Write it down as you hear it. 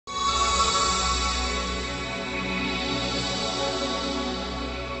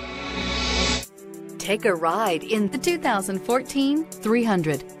Take a ride in the 2014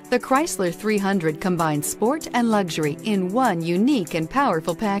 300. The Chrysler 300 combines sport and luxury in one unique and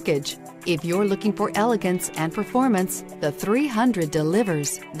powerful package. If you're looking for elegance and performance, the 300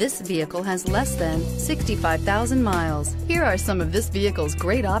 delivers. This vehicle has less than 65,000 miles. Here are some of this vehicle's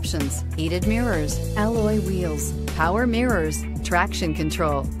great options: heated mirrors, alloy wheels, power mirrors, traction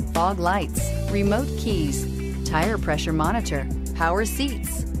control, fog lights, remote keys, tire pressure monitor, power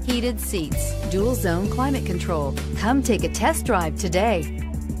seats, heated seats, dual zone climate control. Come take a test drive today.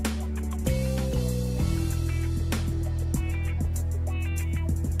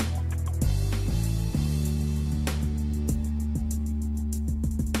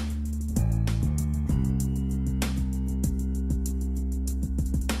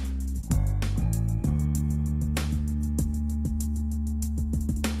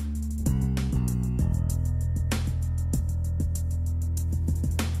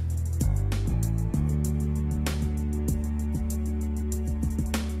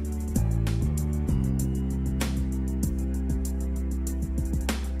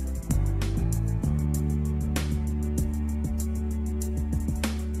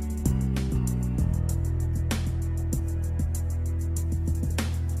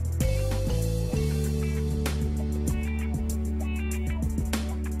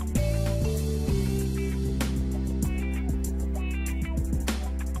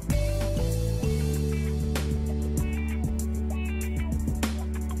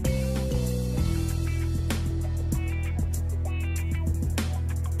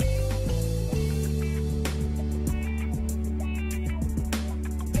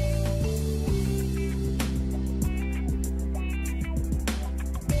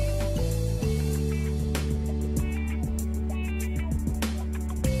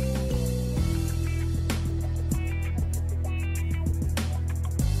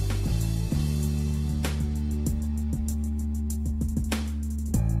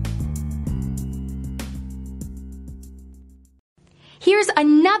 Here's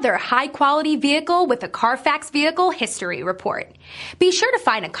another high-quality vehicle with a Carfax Vehicle History Report. Be sure to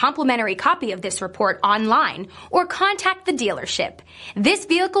find a complimentary copy of this report online or contact the dealership. This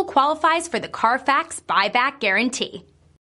vehicle qualifies for the Carfax Buyback Guarantee.